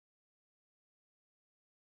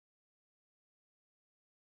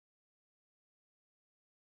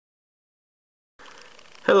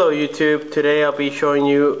Hello YouTube, today I'll be showing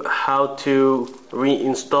you how to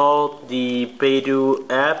reinstall the Baidu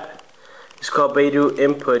app. It's called Baidu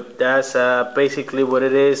Input. That's basically what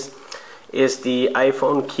it is the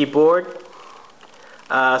iPhone keyboard.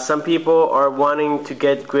 Some people are wanting to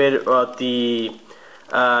get rid of the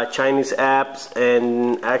Chinese apps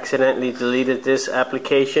and accidentally deleted this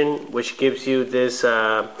application, which gives you this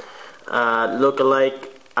look-alike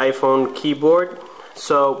iPhone keyboard.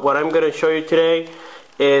 So what I'm going to show you today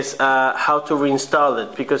is how to reinstall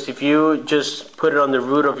it, because if you just put it on the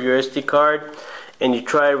root of your SD card and you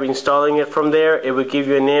try reinstalling it from there, it will give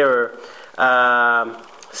you an error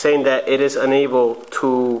saying that it is unable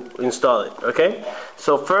to install it. Okay,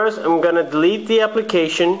 so first I'm gonna delete the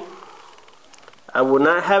application. I will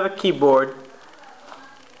not have a keyboard,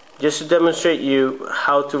 just to demonstrate you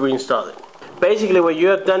how to reinstall it. Basically what you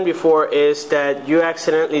have done before is that you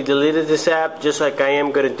accidentally deleted this app, just like I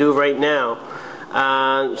am gonna do right now.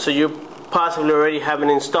 So you possibly already have it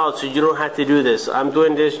installed, so you don't have to do this. I'm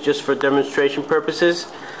doing this just for demonstration purposes.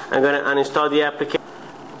 I'm going to uninstall the application.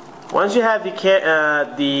 Once you have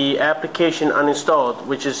the application uninstalled,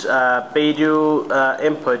 which is Baidu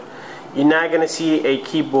Input, you're not going to see a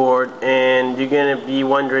keyboard and you're going to be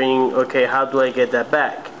wondering, okay, how do I get that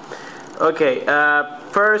back? Okay,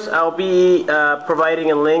 first I'll be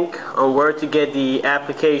providing a link on where to get the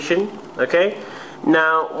application. Okay.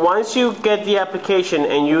 Now, once you get the application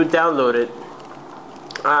and you download it,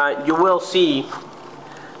 you will see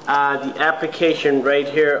the application right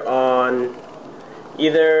here on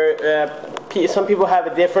either, some people have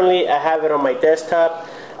it differently. I have it on my desktop.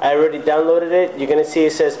 I already downloaded it. You're going to see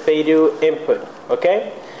it says Baidu Input.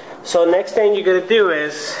 Okay? So next thing you're going to do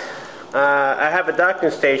is, I have a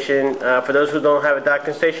docking station. For those who don't have a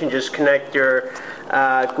docking station, just connect your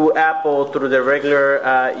Gooapple through the regular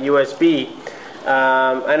USB.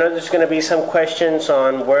 I know there's going to be some questions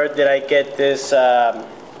on where did I get this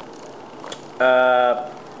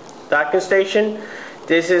docking station.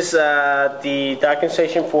 This is the docking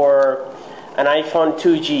station for an iPhone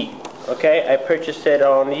 2G. Okay, I purchased it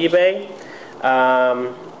on eBay,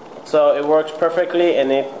 so it works perfectly,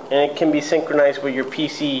 and it can be synchronized with your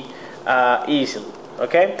PC easily.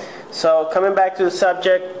 Okay, so coming back to the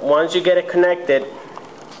subject, once you get it connected,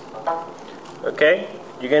 okay,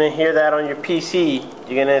 you're going to hear that on your PC.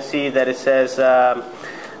 You're going to see that it says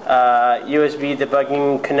USB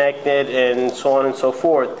debugging connected and so on and so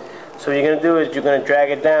forth. So what you're going to do is you're going to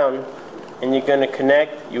drag it down and you're going to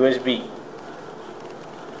connect USB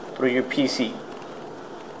through your PC.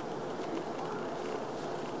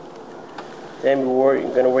 Then you're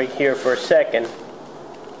going to wait here for a second.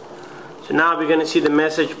 So now we're going to see the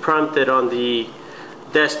message prompted on the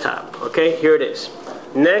desktop. Okay, here it is.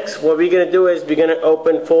 Next, what we're going to do is we're going to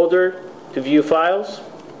open folder to view files,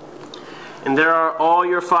 and there are all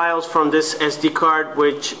your files from this SD card,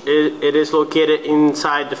 which it is located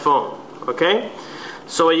inside the phone. Okay,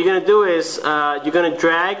 so what you're going to do is you're going to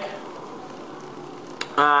drag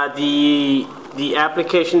the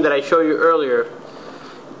application that I showed you earlier.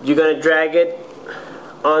 You're going to drag it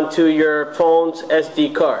onto your phone's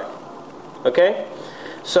SD card. Okay,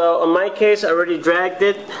 so in my case I already dragged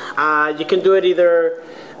it. You can do it either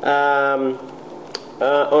on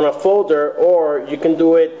a folder, or you can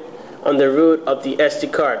do it on the root of the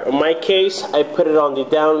SD card. In my case, I put it on the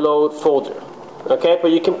download folder. Okay, but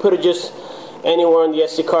you can put it just anywhere on the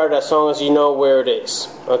SD card as long as you know where it is.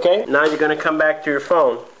 Okay, now you're going to come back to your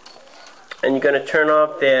phone and you're going to turn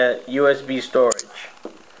off the USB storage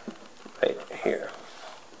right here.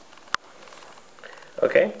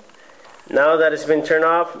 Okay, now that it's been turned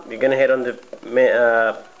off, you're going to hit on the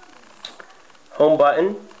home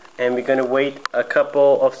button, and we're going to wait a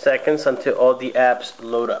couple of seconds until all the apps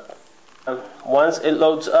load up. Once it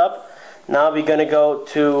loads up, now we're going to go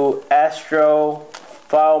to Astro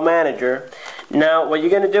File Manager. Now what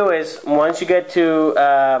you're going to do is, once you get to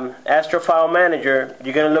Astro File Manager,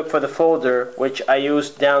 you're going to look for the folder, which I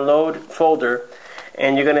use download folder,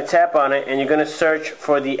 and you're going to tap on it and you're going to search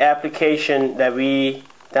for the application that we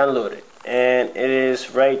downloaded, and it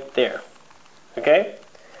is right there. Okay,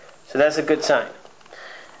 so that's a good sign.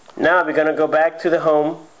 Now we're going to go back to the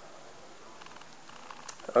home.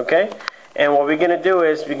 Okay, and what we're going to do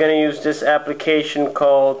is we're going to use this application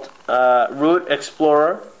called Root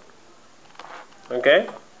Explorer. Okay,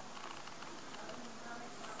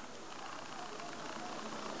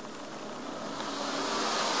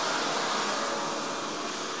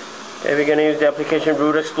 we're going to use the application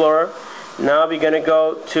Root Explorer. Now we're going to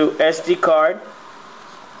go to SD card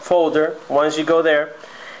folder. Once you go there,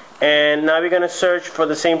 and now we're going to search for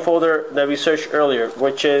the same folder that we searched earlier,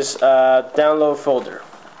 which is download folder.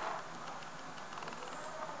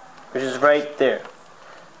 which is right there.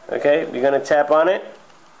 Okay, we're gonna tap on it.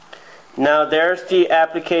 Now there's the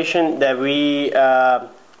application that we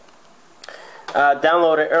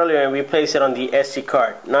downloaded earlier, and we placed it on the SD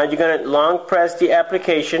card. Now you're gonna long press the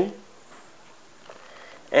application,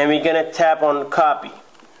 and we're gonna tap on copy.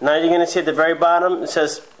 Now you're gonna see at the very bottom it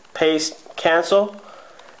says paste cancel.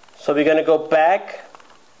 So we're gonna go back.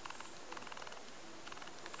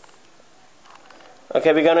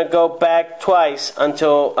 Okay, we're gonna go back twice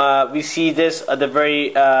until we see this at the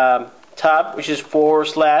very top, which is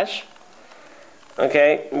 /.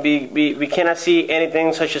 Okay, we cannot see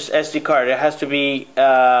anything such as SD card. It has to be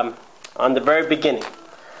on the very beginning.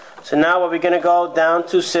 So now we're gonna go down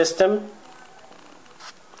to System,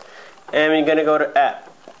 and we're gonna go to App.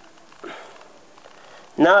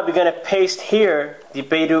 Now we're gonna paste here the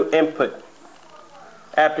Baidu Input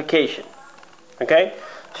application. Okay.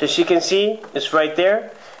 So as you can see, it's right there.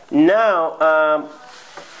 Now,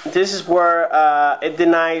 this is where it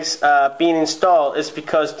denies being installed. It's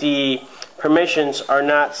because the permissions are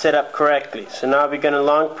not set up correctly. So now we're going to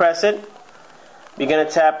long press it. We're going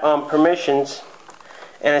to tap on permissions.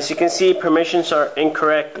 And as you can see, permissions are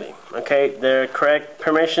incorrectly. Okay, the correct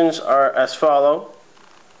permissions are as follow.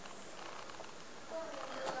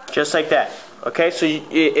 Just like that. Okay, so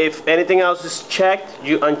if anything else is checked,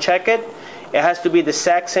 you uncheck it. It has to be the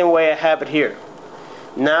exact same way I have it here.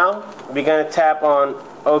 Now we're going to tap on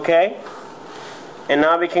OK, and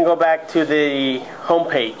now we can go back to the home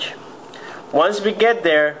page. Once we get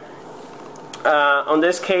there, on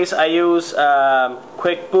this case I use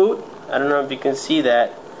Quick Boot. I don't know if you can see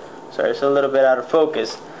that. Sorry, it's a little bit out of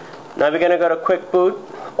focus. Now we're going to go to Quick Boot,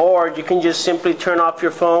 or you can just simply turn off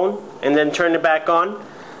your phone and then turn it back on.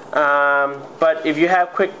 But if you have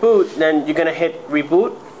Quick Boot, then you're going to hit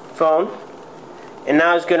Reboot Phone. And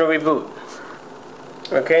now it's going to reboot.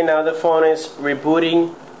 Okay, now the phone is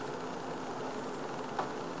rebooting.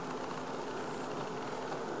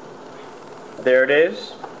 There it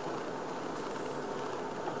is.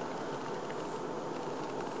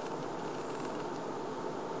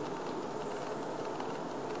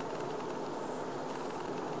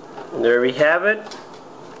 There we have it.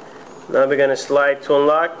 Now we're going to slide to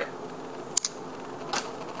unlock.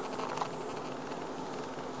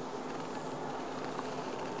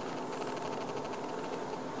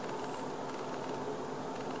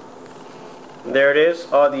 There it is,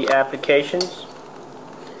 all the applications.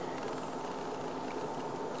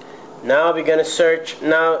 Now we're gonna search.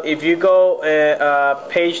 Now if you go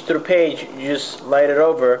page through page, you just slide it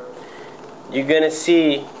over, you're gonna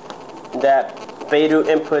see that Baidu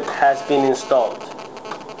Input has been installed.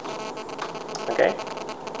 Okay,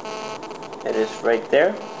 it is right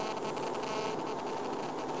there.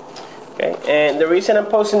 Okay, and the reason I'm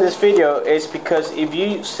posting this video is because if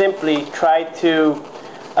you simply try to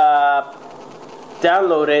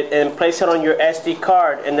download it and place it on your SD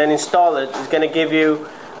card and then install it, it's going to give you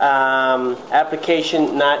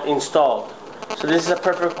application not installed. So this is a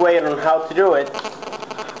perfect way on how to do it.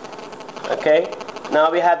 Okay,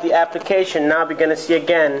 now we have the application. Now we're going to see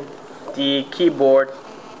again the keyboard.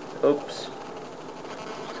 Oops,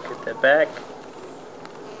 let's get that back.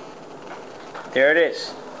 There it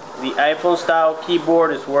is. The iPhone style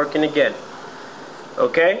keyboard is working again.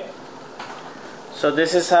 Okay, so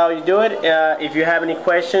this is how you do it. If you have any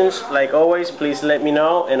questions, like always, please let me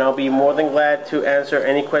know, and I'll be more than glad to answer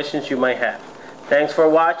any questions you might have. Thanks for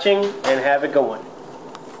watching, and have a good one.